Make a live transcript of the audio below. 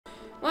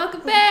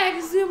Welcome back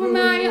to Super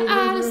Mario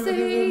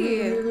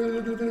Odyssey.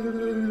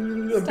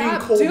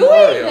 Stop doing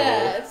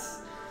that.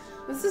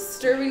 It's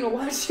disturbing to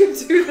watch you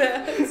do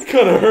that. It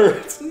kind of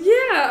hurts.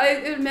 Yeah,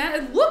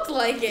 it looked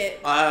like it.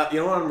 You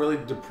know what I'm really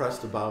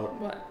depressed about?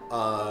 What?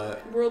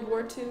 World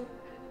War II?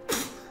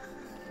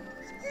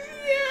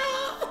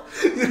 Yeah.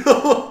 You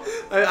know,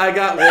 I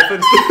got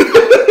Wolfenstein.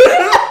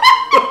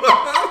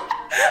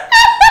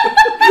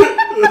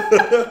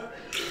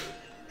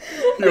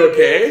 You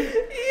okay? Yeah,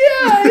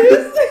 I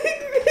just like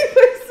made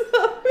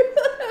myself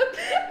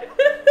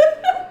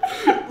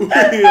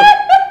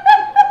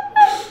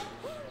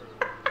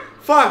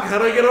Fuck, how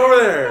do I get over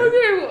there?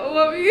 Okay,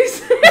 what were you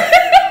saying?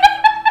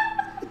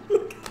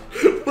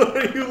 What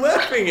are you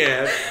laughing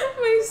at?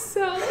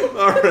 Myself.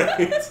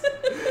 Alright.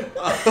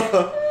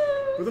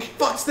 Where the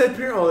fuck's that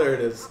pier? Oh, there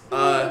it is.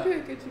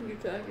 Okay, continue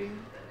talking.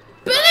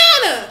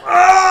 Banana!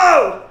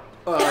 Oh!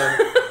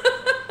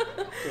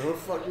 Where the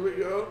fuck do we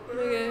go?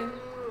 Okay.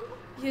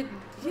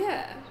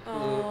 Yeah.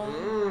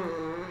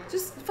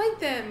 Just fight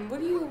them. What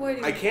are you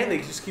avoiding? I can't, they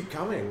just keep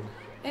coming.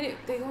 They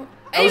don't.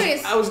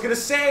 Anyways, I was gonna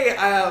say,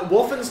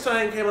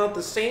 Wolfenstein came out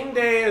the same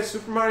day as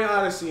Super Mario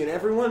Odyssey, and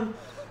everyone,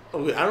 I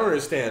don't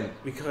understand,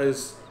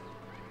 because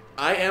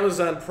I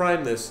Amazon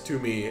Prime this to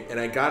me, and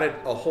I got it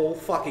a whole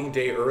fucking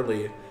day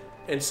early,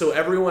 and so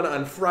everyone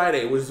on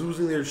Friday was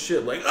losing their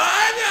shit, like,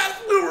 I got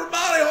Super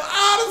Mario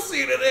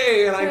Odyssey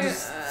today, and I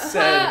just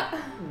said,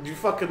 you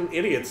fucking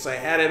idiots, I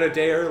had it a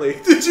day early.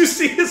 Did you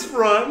see his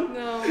run?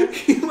 No.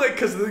 He, like,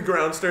 because the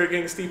ground started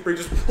getting steeper, he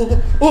just,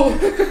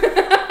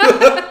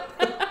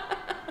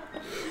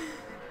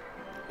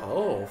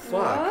 Oh,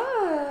 fuck.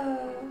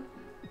 Wow.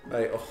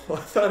 I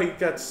thought he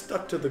got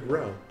stuck to the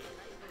ground.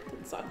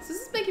 It sucks.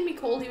 This is making me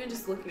cold even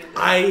just looking at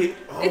it.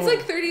 It's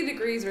like 30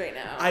 degrees right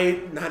now.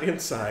 Not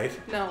inside.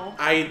 No.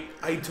 I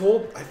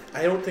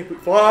don't think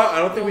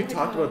we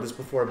talked about this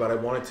before, but I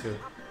wanted to.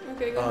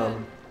 Okay, go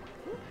ahead.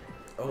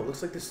 Oh, it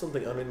looks like there's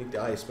something underneath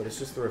the ice, but it's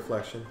just the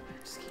reflection.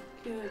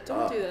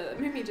 Don't do that. That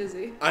made me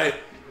dizzy.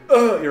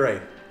 You're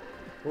right.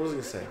 What was I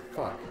gonna say?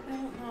 Fuck. I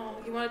don't know.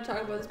 You want to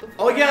talk about this before?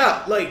 Oh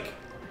yeah, like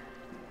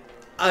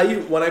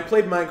when I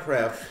played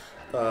Minecraft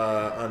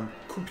on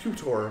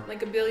computer.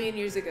 Like a billion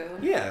years ago.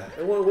 Yeah.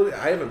 Well,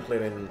 I haven't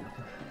played in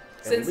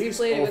at least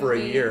over a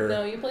year.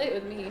 No, you played it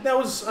with me. That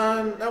was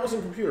on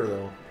computer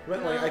though.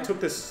 Like, I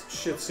took this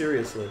shit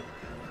seriously.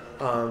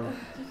 You can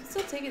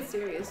still take it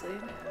seriously.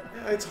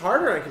 It's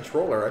harder on a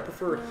controller. I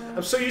prefer.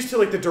 I'm so used to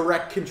like the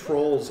direct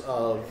controls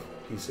of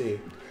PC.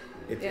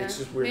 It's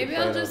just weird. Maybe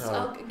I'll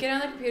get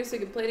on the computer so we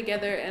can play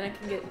together and I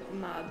can get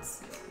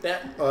mods.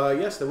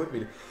 Yes, that would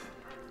be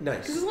nice.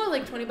 Because it's only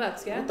like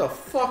 $20, yeah. What the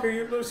fuck are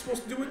you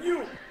supposed to do with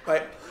you?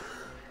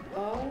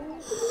 Oh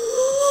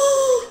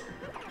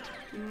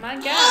my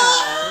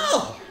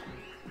god.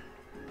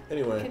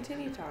 Anyway.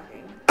 Continue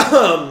talking.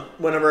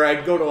 Whenever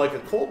I'd go to like a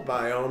cold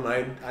biome,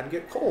 I'd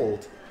get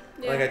cold.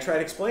 Yeah. Like I tried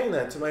explaining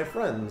that to my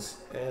friends,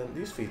 and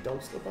these feet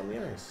don't slip on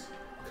the ice.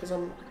 Because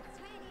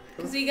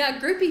you got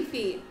grippy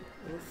feet.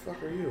 Where the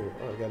fuck are you?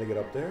 Oh, I gotta get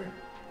up there?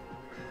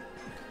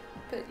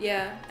 But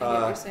yeah, I get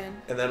what you're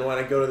saying. And then when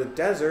I go to the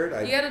desert,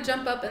 you gotta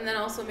jump up and then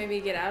also maybe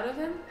get out of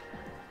him?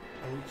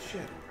 Oh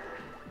shit.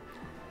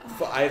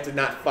 Oh. I have to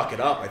not fuck it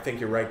up. I think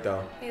you're right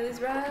though.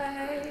 Haley's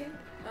right.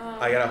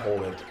 I gotta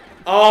hold it.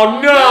 Oh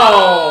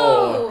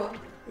no!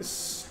 It's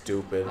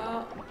stupid.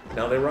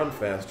 Now they run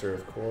faster,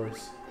 of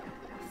course.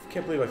 I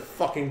can't believe I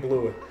fucking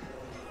blew it.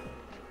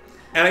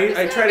 And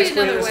I tried to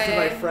explain this to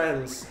my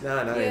friends.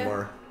 Nah, not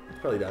anymore. It's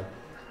probably done.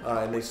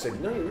 And they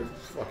said, no, you're a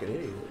fucking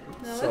idiot.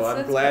 No, so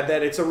I'm glad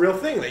that it's a real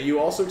thing that you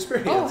also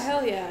experience. Oh,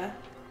 hell yeah.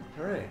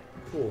 Alright,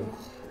 cool.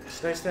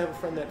 It's nice to have a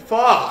friend that...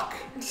 Fuck!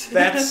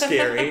 That's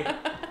scary.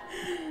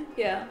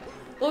 Yeah.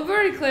 Well, we've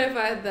already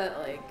clarified that,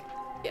 like...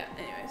 Yeah,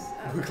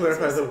 anyways. We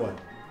clarified the what?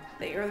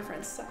 That your other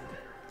friends suck.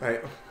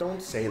 Alright,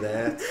 don't say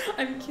that.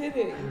 I'm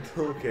kidding.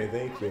 Okay,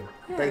 thank you.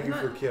 Yeah, thank you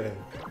for kidding.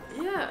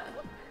 Yeah.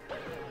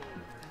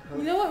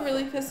 You know what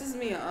really pisses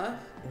me off?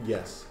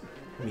 Yes.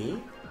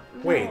 Me?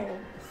 No. Wait.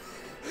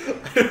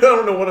 I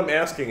don't know what I'm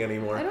asking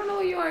anymore. I don't know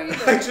what you are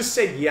either. I just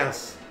said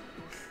yes.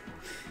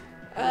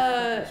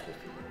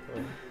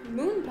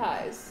 Moon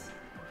pies.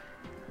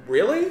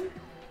 Really?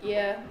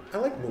 Yeah. I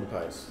like moon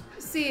pies.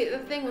 See, the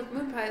thing with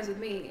moon pies with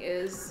me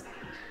is...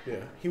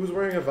 Yeah, he was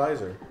wearing a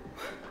visor.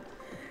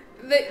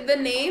 The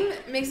name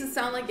makes it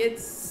sound like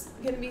it's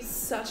gonna be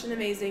such an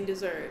amazing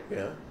dessert.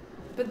 Yeah.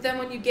 But then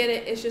when you get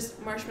it, it's just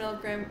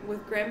marshmallow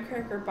with graham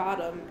cracker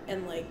bottom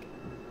and like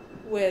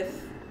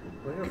with...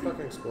 Am I gonna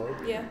fucking explode?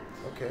 Yeah.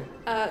 Okay.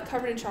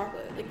 Covered in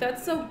chocolate. Like,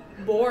 that's so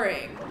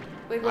boring.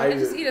 Like, why don't I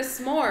just eat a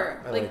s'more?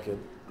 I like it.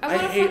 I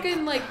want a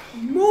fucking, like,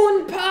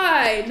 moon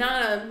pie,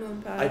 not a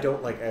moon pie. I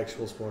don't like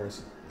actual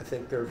s'mores. I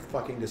think they're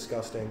fucking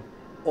disgusting.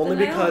 Only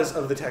because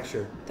of the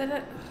texture.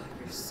 You're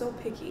so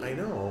picky. I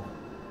know.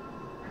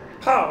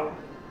 How?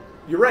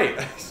 You're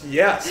right.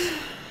 Yes.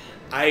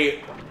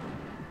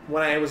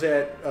 When I was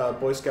at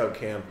Boy Scout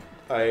camp,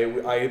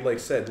 I like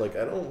said, like,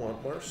 I don't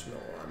want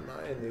marshmallow on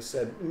mine. And they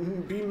said,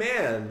 be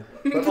man.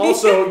 But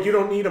also, you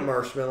don't need a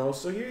marshmallow,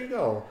 so here you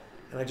go.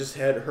 and I just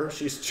had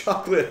Hershey's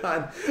chocolate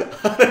on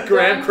a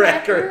graham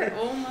cracker.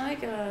 Oh my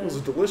god. It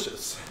was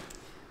delicious.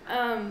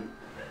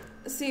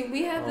 See,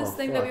 we have this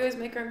thing that we always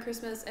make around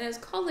Christmas, and it's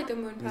called like a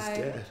moon pie. He's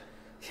dead.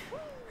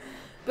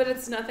 But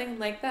it's nothing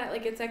like that.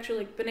 Like, it's actually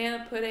like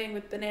banana pudding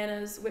with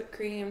bananas, whipped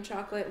cream,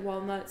 chocolate,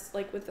 walnuts,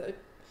 like with a...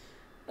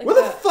 Like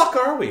where the fuck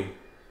are we?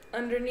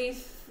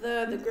 Underneath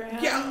the ground.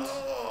 Yeah.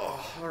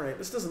 Oh, all right.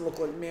 This doesn't look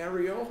like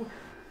Mario.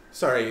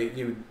 Sorry,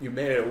 you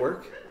made it at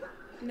work?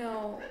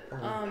 No.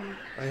 Oh,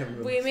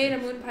 we made a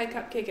moon pie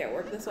cupcake at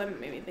work. That's why it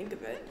made me think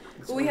of it.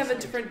 But we have a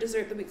different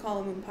dessert that we call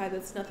a moon pie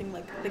that's nothing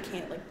like the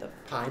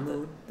pie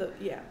moon?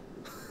 Yeah.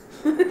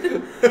 But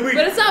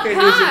it's not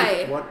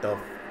pie. What the?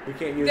 We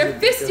can't use They're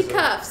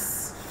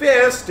fisticuffs.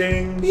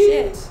 Fisting.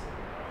 Shit.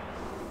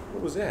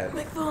 What was that?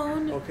 My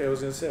phone. Okay, I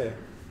was gonna say.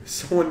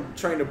 Someone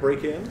trying to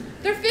break in?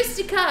 They're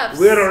fisticuffs.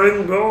 Let her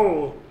in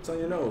go. It's on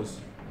your nose.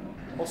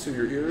 Also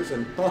your ears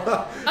and...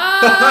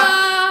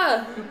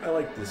 Ah! I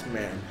like this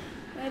man.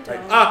 I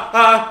don't.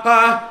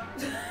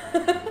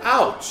 Like,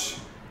 ouch.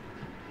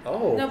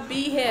 Oh. No,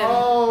 be him.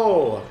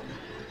 Oh.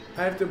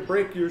 I have to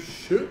break your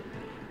shit.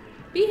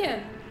 Be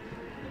him.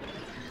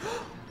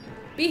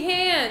 Be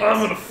hands.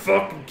 I'm gonna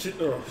fucking kill.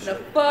 Oh, I'm gonna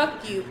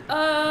fuck you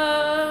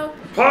up.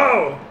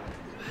 How?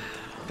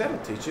 That'll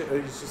teach you.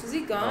 Just... Is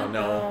he gone? Oh,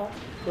 no.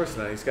 Of course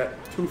not. He's got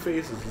 2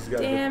 faces. He's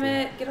got. Damn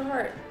it! Get a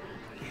heart.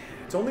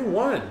 It's only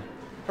 1.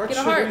 Heart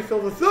should heart.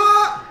 refill the.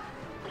 Ah!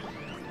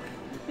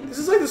 This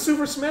is like the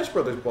Super Smash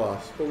Brothers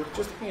boss, but with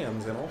just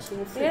hands and also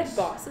a face. They had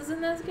bosses in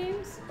those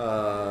games?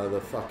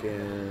 The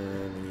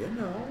fucking, you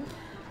know.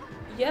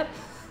 Yep.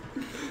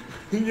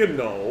 You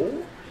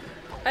know.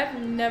 I've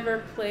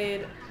never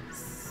played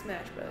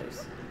Smash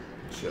Bros.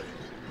 Shit.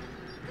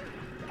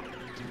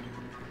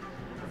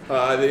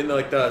 In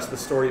like the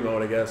story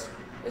mode, I guess.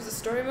 There's a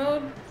story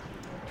mode?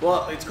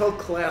 Well, it's called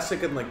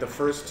Classic in like the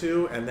first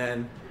 2, and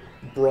then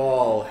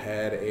Brawl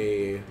had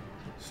a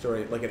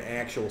story, like an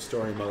actual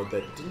story mode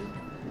that didn't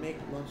make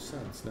much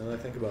sense now that I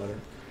think about it.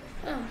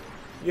 Oh.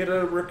 You had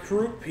to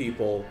recruit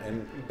people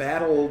and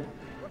battle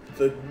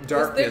the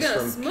darkness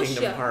from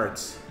Kingdom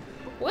Hearts.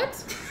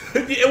 What?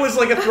 It was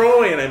like a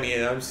throwaway, and I mean,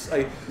 damn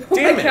it. Oh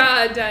my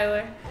god,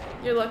 Tyler.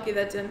 You're lucky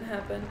that didn't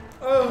happen.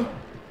 Oh,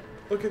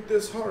 look at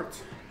this heart.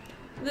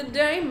 The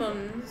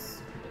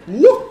diamonds.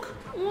 Look!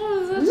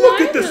 What is the Look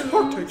diamonds? at this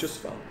heart I just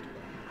found.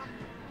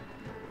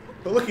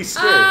 But look, he's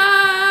scared.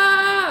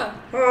 Ah!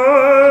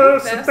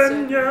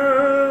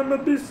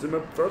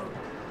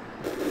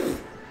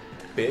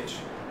 Bitch.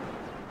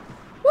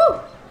 Woo!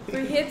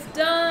 3 hits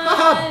done.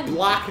 Haha,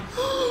 block.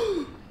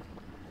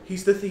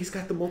 He's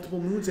got the multiple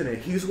moons in it.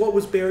 He's what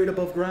was buried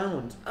above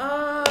ground.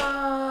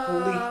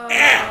 Holy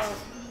ass!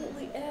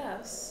 Holy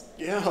ass.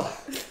 Yeah.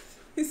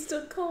 He's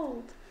still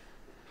cold.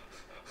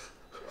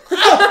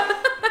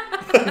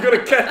 I'm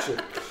gonna catch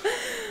it.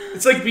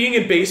 It's like being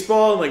in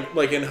baseball and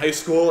like in high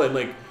school and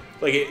like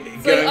getting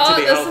to the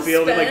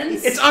outfield and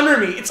like it's under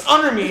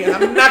me and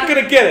I'm not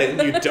gonna get it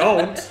and you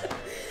don't.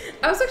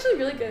 I was actually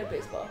really good at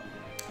baseball.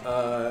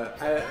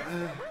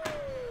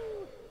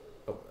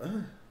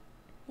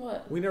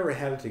 What? We never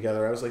had it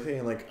together. I was like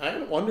thinking like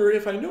I wonder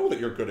if I know that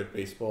you're good at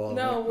baseball.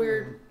 No,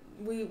 like,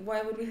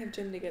 why would we have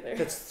gym together?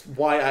 That's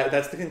why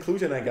that's the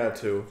conclusion I got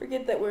to.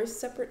 Forget that we're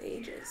separate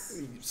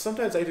ages.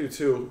 Sometimes I do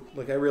too.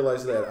 Like I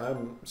realize that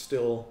I'm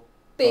still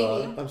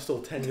baby. I'm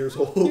still 10 years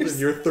old and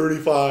you're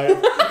 35. You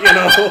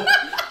know,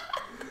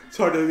 it's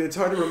hard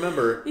to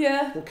remember.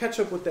 Yeah. We'll catch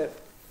up with that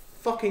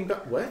fucking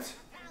what?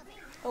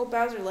 Oh,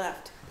 Bowser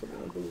left.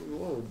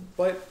 Whoa,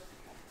 but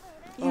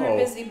you were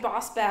busy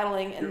boss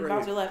battling and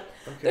Bowser left.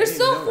 Okay, there's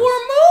still 4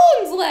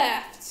 moons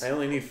left. I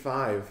only need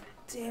 5.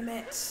 Damn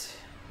it.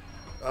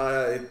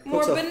 It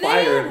puts a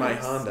fire in my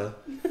Honda.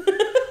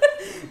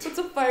 Puts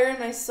a fire in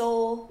my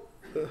soul.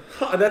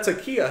 That's a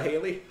Kia,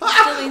 Haley.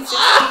 Still need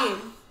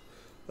 16.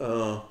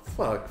 Oh,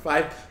 fuck.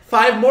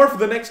 5 more for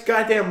the next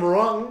goddamn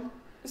rung.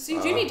 So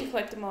you do need to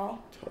collect them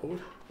all.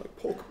 Toad? Like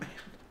Pokemon.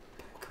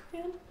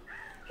 Pokemon?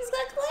 He's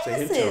got Say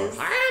hint glasses. Toad.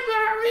 Hi,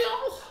 Mario.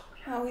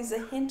 Oh, he's a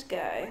hint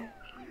guy.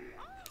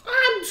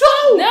 I'm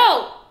Toad! No!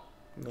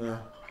 Nah.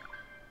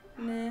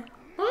 Nah.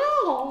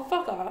 Oh.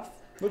 Fuck off.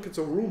 Look, it's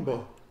a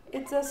Roomba.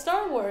 It's a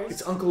Star Wars.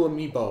 It's Uncle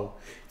Amiibo.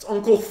 It's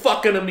Uncle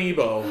fucking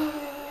Amiibo.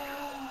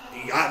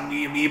 You got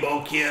me,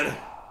 Amiibo, kid.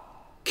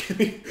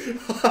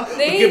 I'll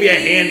give you a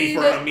handy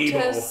for an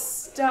Amiibo. To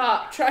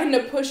stop trying to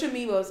push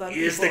Amiibos on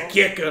Here's people. the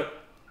kicker.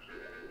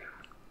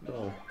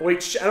 No.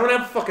 Wait, I don't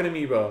have a fucking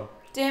Amiibo.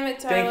 Damn it,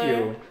 Tyler. Thank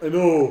you. I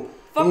know.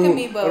 Fuck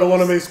Amiibos. I don't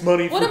want to make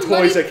money for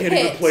toys I can't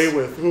even play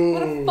with. Ooh.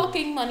 What a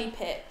fucking money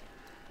pit.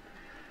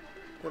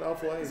 What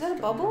awful ice. Is that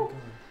a bubble?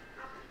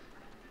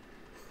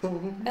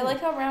 I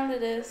like how round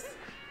it is.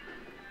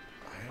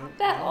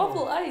 That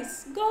awful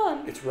ice.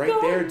 Gone. It's right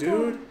there,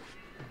 dude.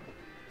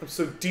 I'm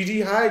so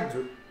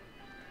dehydrated.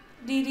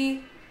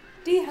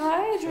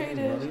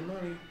 Dehydrated.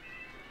 Money.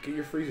 Get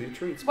your freezy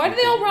treats. Why do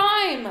they all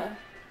rhyme?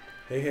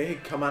 Hey,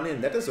 come on in.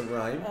 That doesn't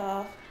rhyme.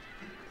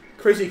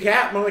 Crazy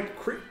cat? More like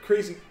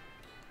crazy...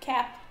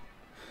 Cap.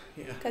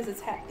 Yeah. Because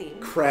it's hat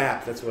themed.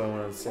 Crap, that's what I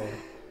wanted to say.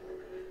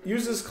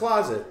 Use this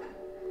closet.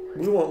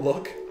 We won't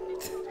look.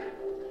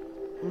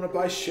 I'm gonna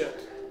buy shit.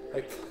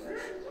 Like,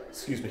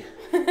 excuse me.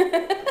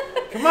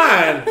 Come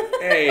on!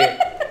 Hey.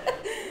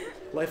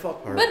 Life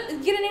apart.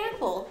 But get an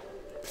apple.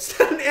 It's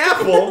not an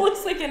apple! It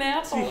looks like an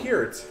apple. See,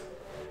 hear it.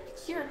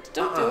 Here,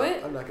 don't do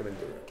it. I'm not gonna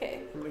do it.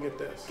 Okay. I'm gonna get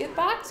this. Get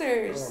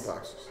boxers. I don't want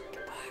boxers.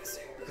 Get boxers.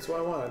 That's what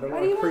I want. I don't Why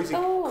want do a you crazy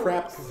want those?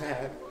 crap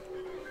hat.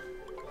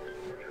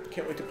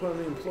 Can't wait to put on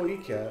the employee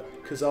cat,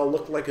 because I'll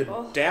look like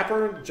a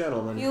dapper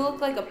gentleman. You look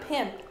like a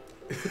pimp.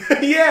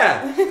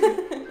 Yeah!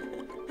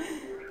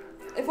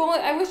 If only,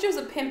 I wish there was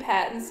a pimp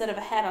hat instead of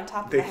a hat on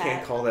top of They the hat.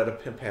 can't call that a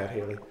pimp hat,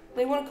 Haley.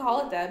 They wouldn't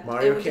call it that.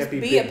 Mario it would can't just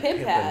be a big pimp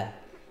pimpin'. hat.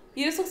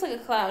 He just looks like a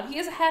clown. He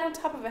has a hat on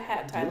top of a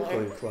hat, You Tyler. look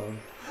like a clown.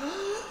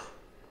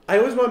 I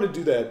always wanted to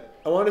do that.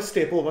 I wanted to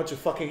staple a bunch of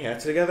fucking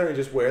hats together and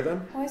just wear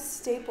them. Why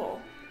staple?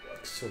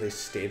 So they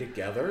stay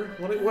together?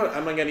 What?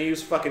 Am I gonna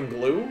use fucking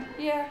glue?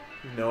 Yeah.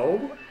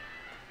 No.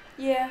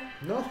 Yeah.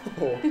 No.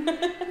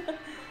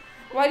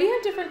 Why do you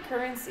have different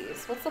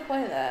currencies? What's the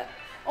point of that?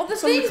 Oh, the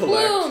Something thing's to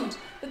collect. bloomed!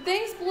 The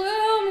thing's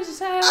bloomed!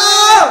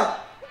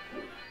 Oh!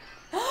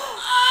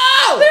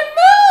 Oh!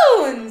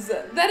 They're moons!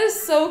 That is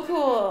so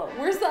cool.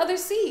 Where's the other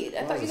seed?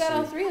 I thought you got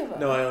all 3 of them.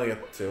 No, I only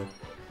got 2.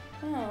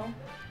 Oh.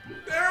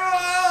 They're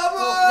all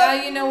Well,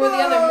 now you know where the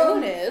other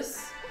moon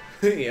is.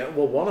 Yeah,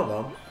 well, one of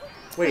them.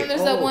 Wait, And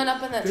there's that one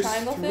up in that there's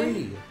triangle 3.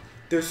 thing?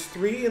 There's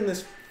 3 in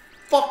this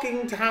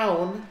fucking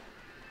town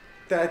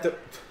that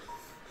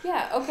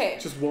Yeah, okay.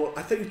 just won't.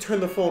 I thought you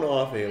turned the phone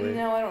off, Haley.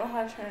 No, I don't know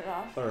how to turn it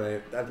off.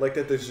 Alright, I'd like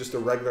that there's just a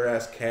regular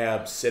ass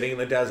cab sitting in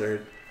the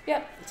desert.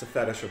 Yep. It's a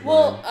fetish of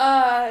Well,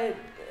 mine.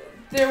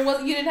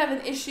 you didn't have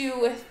an issue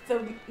with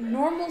the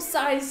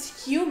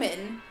normal-sized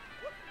human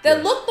that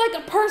Yes. looked like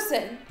a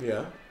person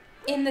Yeah,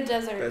 in the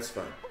desert. that's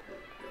fine.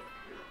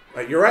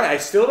 You're right, I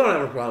still don't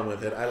have a problem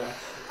with it.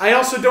 I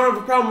also don't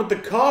have a problem with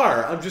the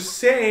car. I'm just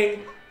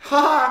saying,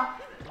 ha!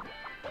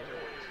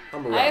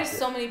 I'm a I have rocket.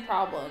 so many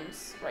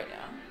problems right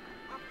now.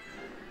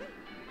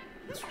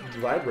 It's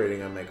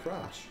vibrating on my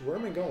crotch. Where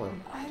am I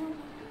going? I don't know.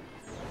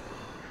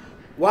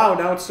 Wow,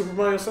 now it's Super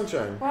Mario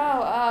Sunshine.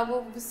 Wow,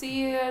 we'll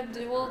see you,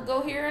 we'll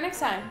go here next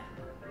time.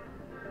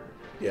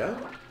 Yeah?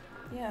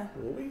 Yeah.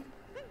 Will we?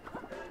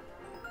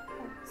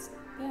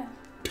 Yeah.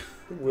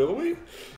 Will we?